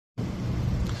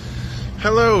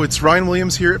Hello, it's Ryan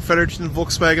Williams here at Fredericton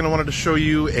Volkswagen. I wanted to show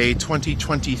you a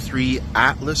 2023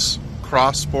 Atlas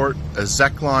Cross Sport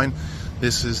Execline.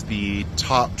 This is the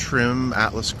top trim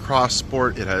Atlas Cross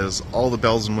Sport. It has all the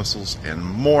bells and whistles and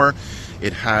more.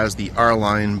 It has the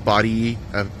R-Line body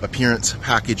appearance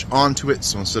package onto it,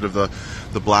 so instead of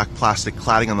the black plastic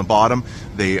cladding on the bottom,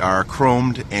 they are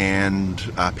chromed and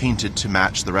painted to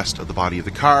match the rest of the body of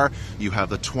the car. You have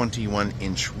the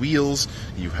 21-inch wheels,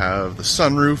 you have the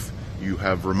sunroof, you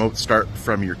have remote start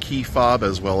from your key fob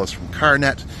as well as from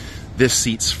CarNet. This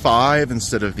seats 5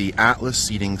 instead of the Atlas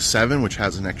seating 7, which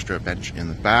has an extra bench in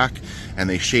the back, and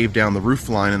they shaved down the roof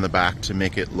line in the back to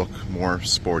make it look more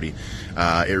sporty.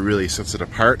 It really sets it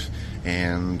apart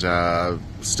and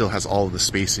still has all of the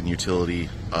space and utility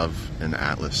of an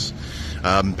Atlas.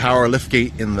 Power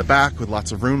liftgate in the back with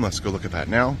lots of room. Let's go look at that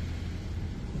now.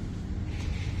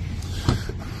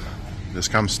 This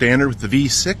comes standard with the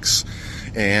V6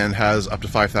 and has up to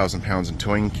 5,000 pounds in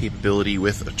towing capability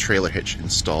with a trailer hitch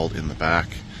installed in the back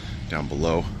down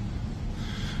below.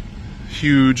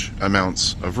 Huge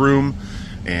amounts of room,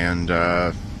 and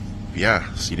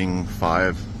yeah, seating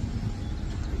 5.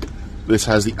 This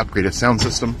has the upgraded sound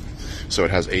system, so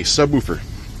it has a subwoofer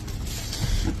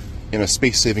in a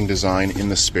space-saving design in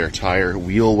the spare tire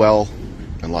wheel well,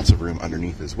 and lots of room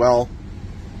underneath as well.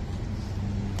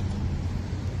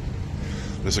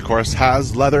 This of course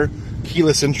has leather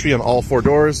keyless entry on all 4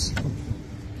 doors.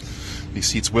 These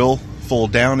seats will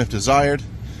fold down if desired.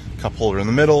 Cup holder in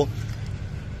the middle.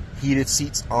 Heated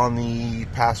seats on the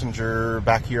passenger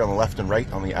back here on the left and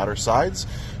right on the outer sides.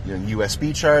 You have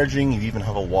USB charging. You even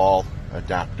have a wall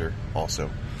adapter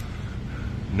also.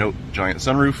 Note, giant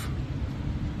sunroof.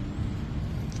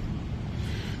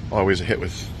 Always a hit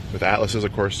with Atlases,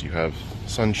 of course. You have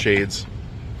sunshades.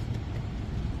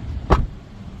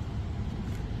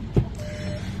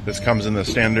 This comes in the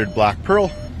standard black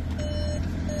pearl.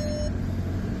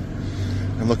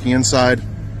 And looking inside,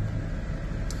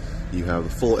 you have the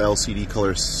full LCD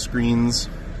color screens.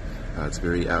 It's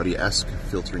very Audi-esque,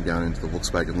 filtering down into the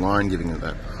Volkswagen line, giving it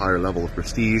that higher level of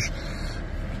prestige.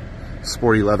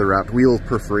 Sporty leather-wrapped wheel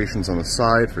perforations on the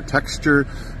side for texture.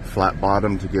 Flat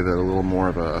bottom to give it a little more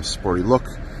of a sporty look.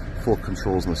 Full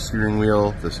controls on the steering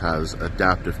wheel. This has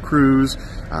adaptive cruise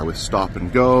with stop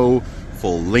and go,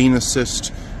 full lane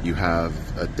assist. You have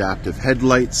adaptive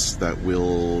headlights that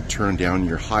will turn down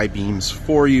your high beams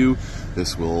for you.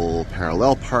 This will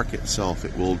parallel park itself.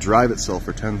 It will drive itself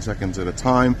for 10 seconds at a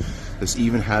time. This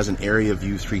even has an area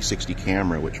view 360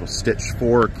 camera, which will stitch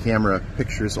 4 camera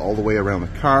pictures all the way around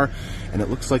the car. And it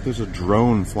looks like there's a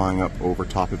drone flying up over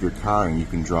top of your car, and you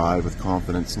can drive with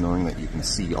confidence knowing that you can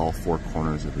see all 4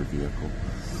 corners of your vehicle.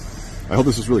 I hope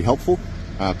this was really helpful.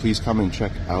 Please come and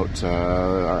check out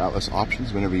our Atlas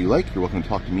options whenever you like. You're welcome to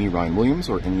talk to me, Ryan Williams,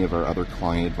 or any of our other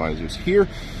client advisors here.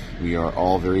 We are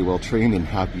all very well trained and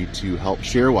happy to help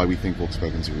share why we think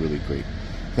Volkswagens are really great.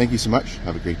 Thank you so much.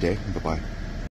 Have a great day. Bye-bye.